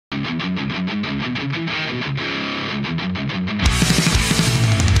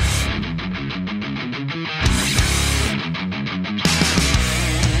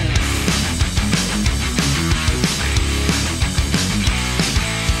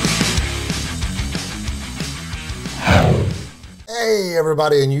Hey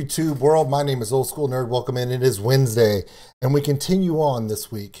everybody in YouTube world, my name is Old School Nerd. Welcome in. It is Wednesday and we continue on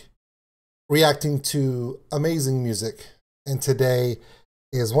this week reacting to amazing music. And today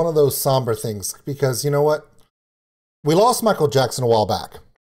is one of those somber things because you know what? We lost Michael Jackson a while back.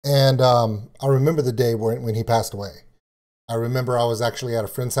 And I remember the day when he passed away. I remember I was actually at a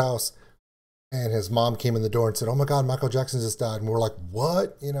friend's house and his mom came in the door and said, "Oh my God, Michael Jackson just died." And we're like,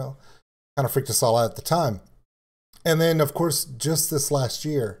 "What?" You know, kind of freaked us all out at the time. And then, of course, just this last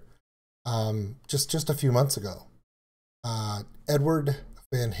year, just a few months ago, Edward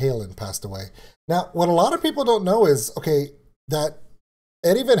Van Halen passed away. Now, what a lot of people don't know is, okay, that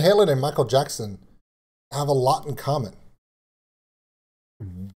Eddie Van Halen and Michael Jackson have a lot in common.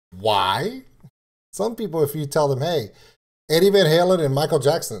 Why? Some people, if you tell them, hey, Eddie Van Halen and Michael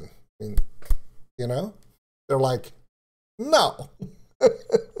Jackson, I mean, you know, they're like, no.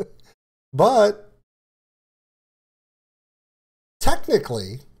 But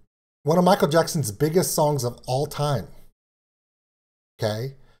technically, one of Michael Jackson's biggest songs of all time.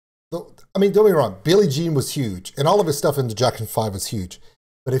 Okay? I mean, don't get me wrong, Billie Jean was huge, and all of his stuff in the Jackson 5 was huge.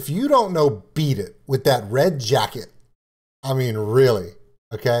 But if you don't know Beat It with that red jacket, I mean, really,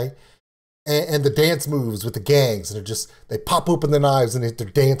 okay? And the dance moves with the gangs, and they're just, they pop open the knives and they're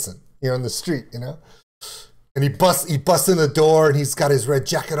dancing, you know, in the street, you know? And he busts in the door and he's got his red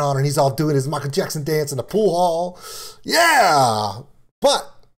jacket on and he's all doing his Michael Jackson dance in the pool hall. Yeah. But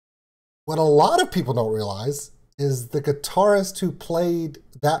what a lot of people don't realize is the guitarist who played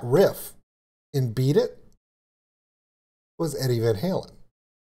that riff in Beat It was Eddie Van Halen.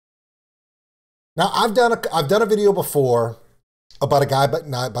 Now I've done a video before about a guy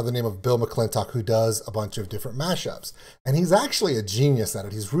by the name of Bill McClintock who does a bunch of different mashups. And he's actually a genius at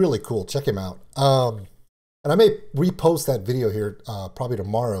it. He's really cool. Check him out. And I may repost that video here probably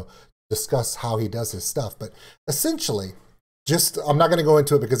tomorrow, discuss how he does his stuff. But essentially, I'm not going to go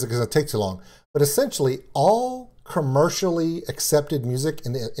into it because it takes too long. But essentially, all commercially accepted music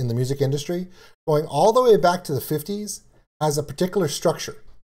in the music industry, going all the way back to the 50s, has a particular structure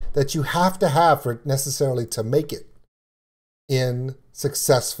that you have to have for it necessarily to make it in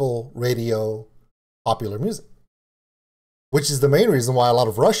successful radio popular music. Which is the main reason why a lot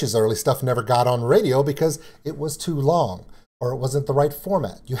of Rush's early stuff never got on radio, because it was too long or it wasn't the right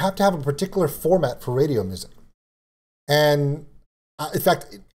format. You have to have a particular format for radio music. And in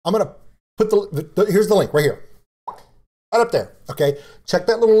fact, I'm going to put here's the link right here. Right up there, okay? Check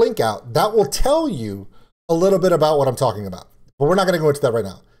that little link out. That will tell you a little bit about what I'm talking about. But we're not going to go into that right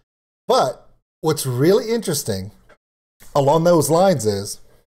now. But what's really interesting along those lines is,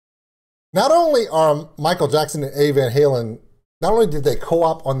 not only are Michael Jackson and Eddie Van Halen, not only did they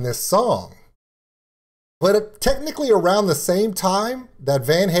co-op on this song, but technically around the same time that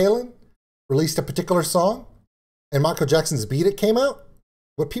Van Halen released a particular song and Michael Jackson's Beat It came out,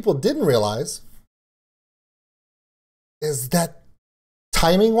 what people didn't realize is that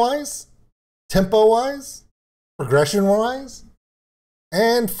timing-wise, tempo-wise, progression-wise,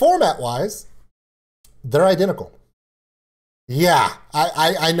 and format-wise, they're identical. Yeah,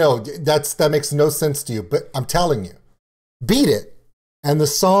 I know that makes no sense to you, but I'm telling you, Beat It and the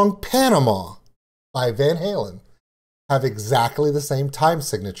song Panama by Van Halen have exactly the same time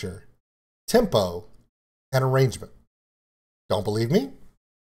signature, tempo, and arrangement. Don't believe me?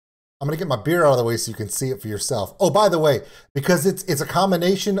 I'm gonna get my beer out of the way so you can see it for yourself. Oh, by the way, because it's a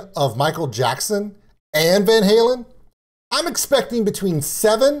combination of Michael Jackson and Van Halen, I'm expecting between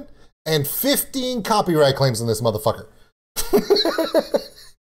 7 and 15 copyright claims on this motherfucker.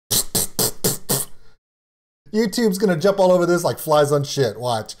 YouTube's gonna jump all over this like flies on shit.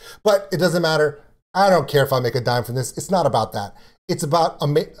 Watch. But it doesn't matter. I don't care if I make a dime from this. It's not about that. It's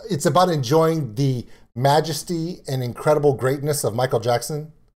about enjoying the majesty and incredible greatness of Michael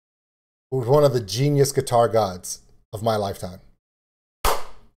Jackson, who was one of the genius guitar gods of my lifetime.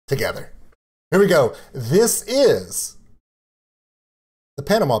 Together. Here we go. This is the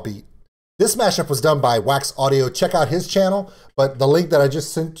Panama beat. This mashup was done by Wax Audio. Check out his channel, but the link that I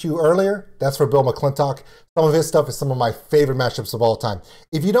just sent you earlier, that's for Bill McClintock. Some of his stuff is some of my favorite mashups of all time.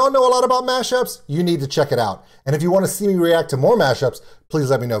 If you don't know a lot about mashups, you need to check it out. And if you want to see me react to more mashups,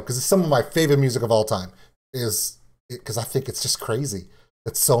 please let me know, because it's some of my favorite music of all time. Because I think it's just crazy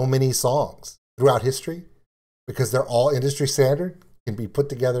that so many songs throughout history, because they're all industry standard, can be put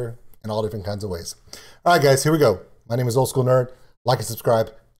together in all different kinds of ways. All right, guys, here we go. My name is Old School Nerd. Like and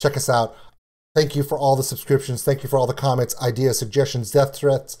subscribe. Check us out. Thank you for all the subscriptions. Thank you for all the comments, ideas, suggestions, death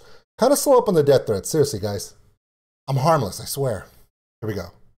threats. Kind of slow up on the death threats. Seriously, guys. I'm harmless, I swear. Here we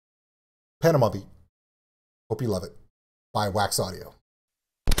go. Panama beat. Hope you love it. By Wax Audio.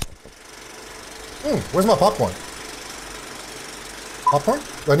 Where's my popcorn? Popcorn?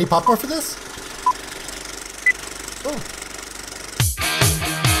 Do I need popcorn for this? Oh.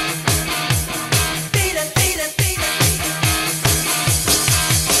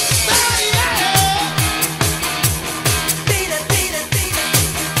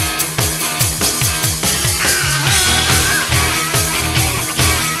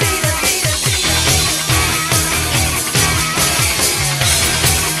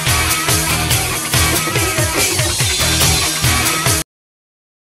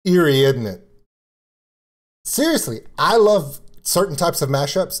 Eerie, isn't it? Seriously, I love certain types of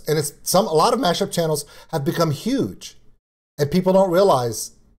mashups, and a lot of mashup channels have become huge, and people don't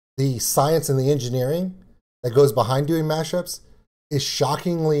realize the science and the engineering that goes behind doing mashups is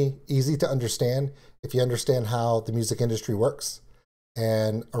shockingly easy to understand if you understand how the music industry works,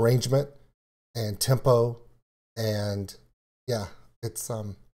 and arrangement and tempo, and yeah, it's I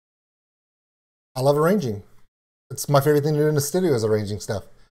love arranging. It's my favorite thing to do in the studio is arranging stuff.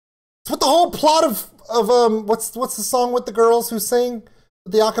 It's what the whole plot of what's the song with the girls who sing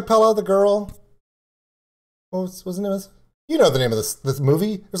the acapella, the girl. What's the name of this? You know the name of this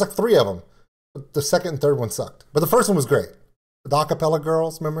movie. There's like 3 of them. The second and third one sucked, but the first one was great. The acapella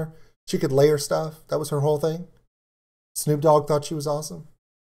girls, remember? She could layer stuff. That was her whole thing. Snoop Dogg thought she was awesome.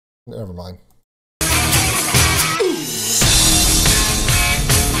 Never mind.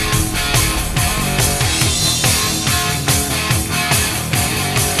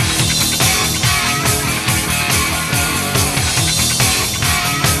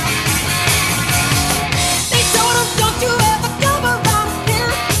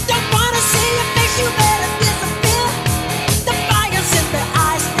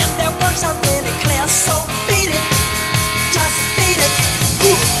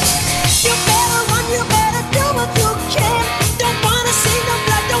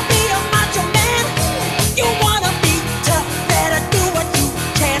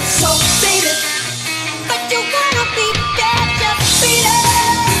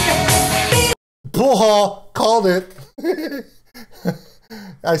 Bull Hall called it.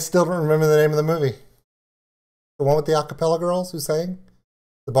 I still don't remember the name of the movie. The one with the acapella girls who sang?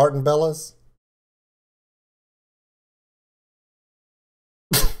 The Barton Bellas?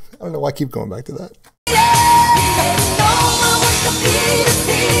 I don't know why I keep going back to that.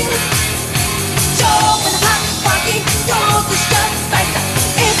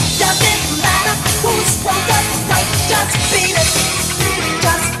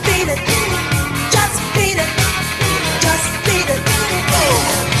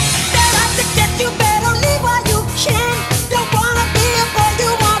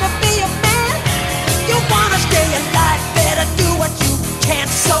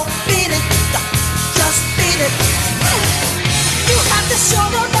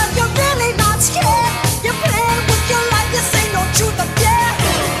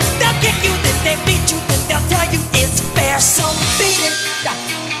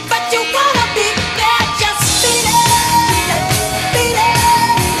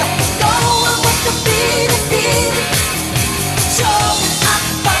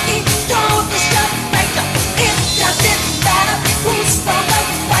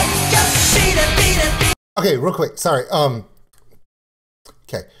 Okay, real quick. Sorry.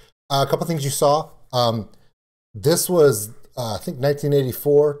 Okay, a couple things you saw. This was I think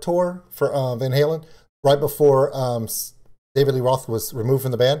 1984 tour for Van Halen, right before David Lee Roth was removed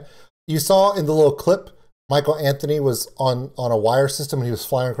from the band. You saw in the little clip, Michael Anthony was on a wire system and he was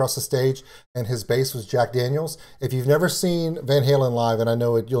flying across the stage, and his bass was Jack Daniels. If you've never seen Van Halen live, and I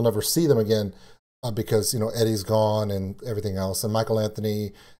know you'll never see them again because Eddie's gone and everything else, and Michael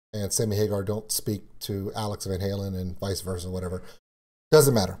Anthony and Sammy Hagar don't speak to Alex Van Halen and vice versa, whatever.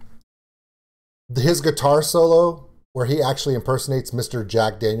 Doesn't matter. His guitar solo, where he actually impersonates Mr.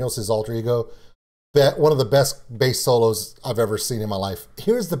 Jack Daniels, his alter ego, one of the best bass solos I've ever seen in my life.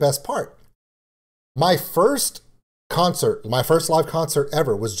 Here's the best part. My first live concert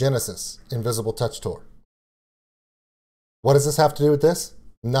ever was Genesis, Invisible Touch Tour. What does this have to do with this?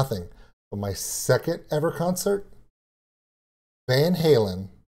 Nothing. But my second ever concert, Van Halen,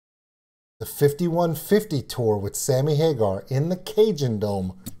 the 5150 tour with Sammy Hagar in the Cajun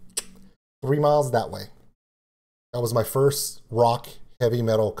Dome, 3 miles that way. That was my first rock, heavy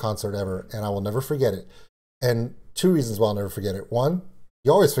metal concert ever, and I will never forget it. And 2 reasons why I'll never forget it. One,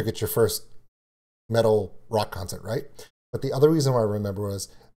 you always forget your first metal rock concert, right? But the other reason why I remember was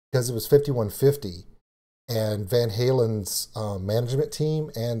because it was 5150, and Van Halen's management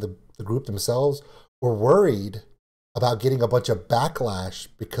team and the group themselves were worried about getting a bunch of backlash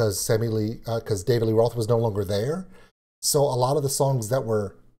because David Lee Roth was no longer there. So a lot of the songs that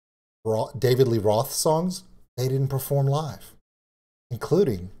were David Lee Roth songs, they didn't perform live.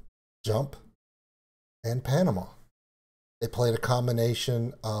 including Jump and Panama. They played a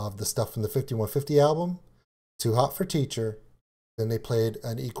combination of the stuff from the 5150 album, Too Hot for Teacher. Then they played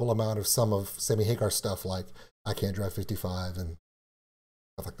an equal amount of some of Sammy Hagar's stuff like I Can't Drive 55 and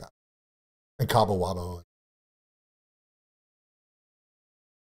stuff like that. And Cabo Wabo.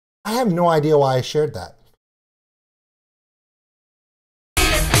 I have no idea why I shared that.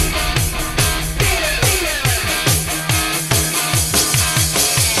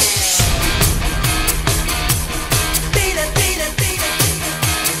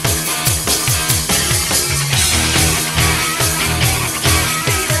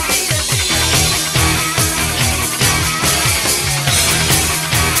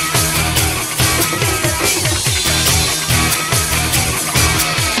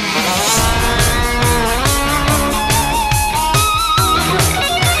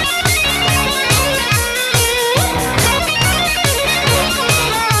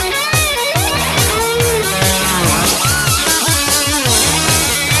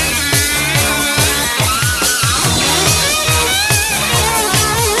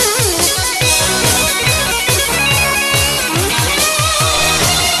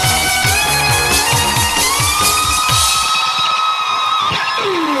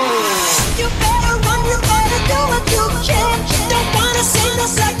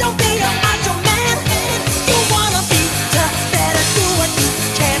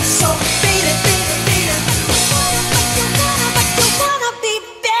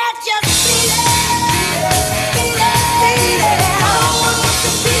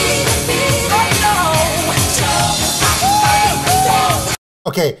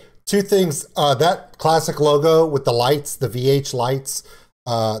 Okay, two things. That classic logo with the lights, the VH lights,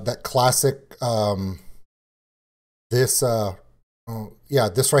 that classic, this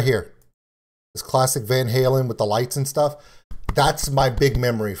right here. This classic Van Halen with the lights and stuff. That's my big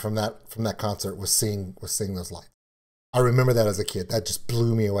memory from that concert was seeing those lights. I remember that as a kid. That just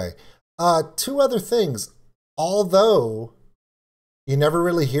blew me away. Two other things. Although you never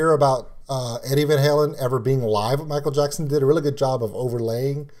really hear about Eddie Van Halen ever being live with Michael Jackson, did a really good job of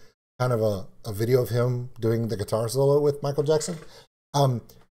overlaying kind of a video of him doing the guitar solo with Michael Jackson. Can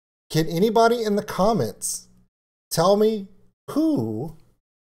anybody in the comments tell me who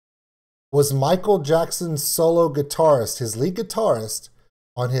was Michael Jackson's solo guitarist, his lead guitarist,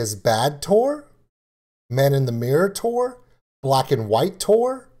 on his Bad tour, Man in the Mirror tour, Black and White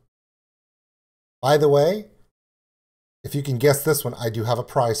tour? By the way, if you can guess this one, I do have a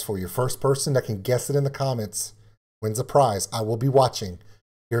prize for you. First person that can guess it in the comments wins a prize. I will be watching.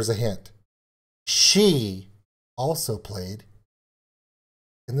 Here's a hint. She also played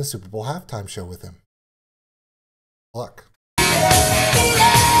in the Super Bowl halftime show with him. Look.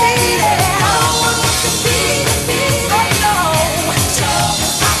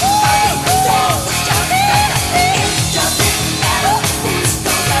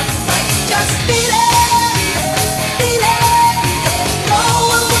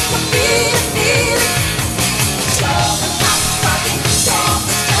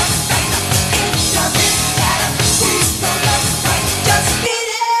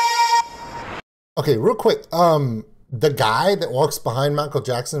 Okay, real quick. The guy that walks behind Michael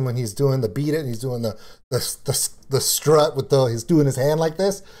Jackson when he's doing the beat it and he's doing the strut with he's doing his hand like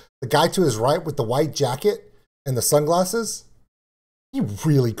this. The guy to his right with the white jacket and the sunglasses, he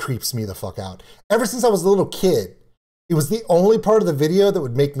really creeps me the fuck out. Ever since I was a little kid, it was the only part of the video that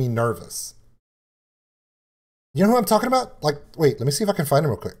would make me nervous. You know who I'm talking about? Like, wait, let me see if I can find him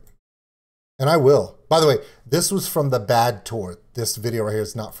real quick. And I will. By the way, this was from the Bad tour. This video right here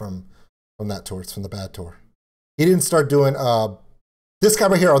is not from that tour. It's from the Bad tour. He didn't start doing this guy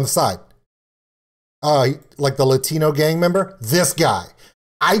right here on the side. Like the Latino gang member. This guy.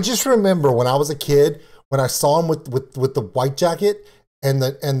 I just remember when I was a kid, when I saw him with the white jacket and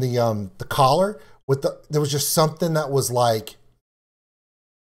the collar with there was just something that was like,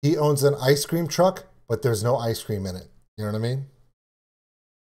 he owns an ice cream truck, but there's no ice cream in it. You know what I mean?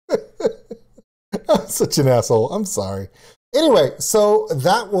 I'm such an asshole. I'm sorry. Anyway, so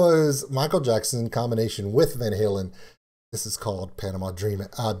that was Michael Jackson in combination with Van Halen. This is called Panama Dream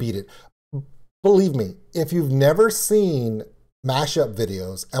Beat It. Believe me, if you've never seen mashup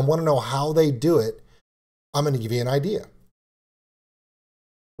videos and want to know how they do it, I'm going to give you an idea.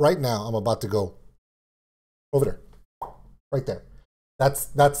 Right now, I'm about to go over there. Right there.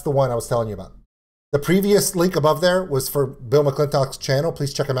 That's the one I was telling you about. The previous link above there was for Bill McClintock's channel.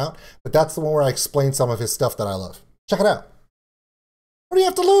 Please check him out. But that's the one where I explain some of his stuff that I love. Check it out. What do you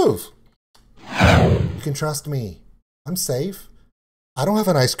have to lose? You can trust me. I'm safe. I don't have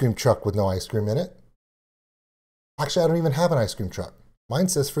an ice cream truck with no ice cream in it. Actually, I don't even have an ice cream truck. Mine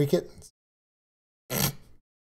says free kittens.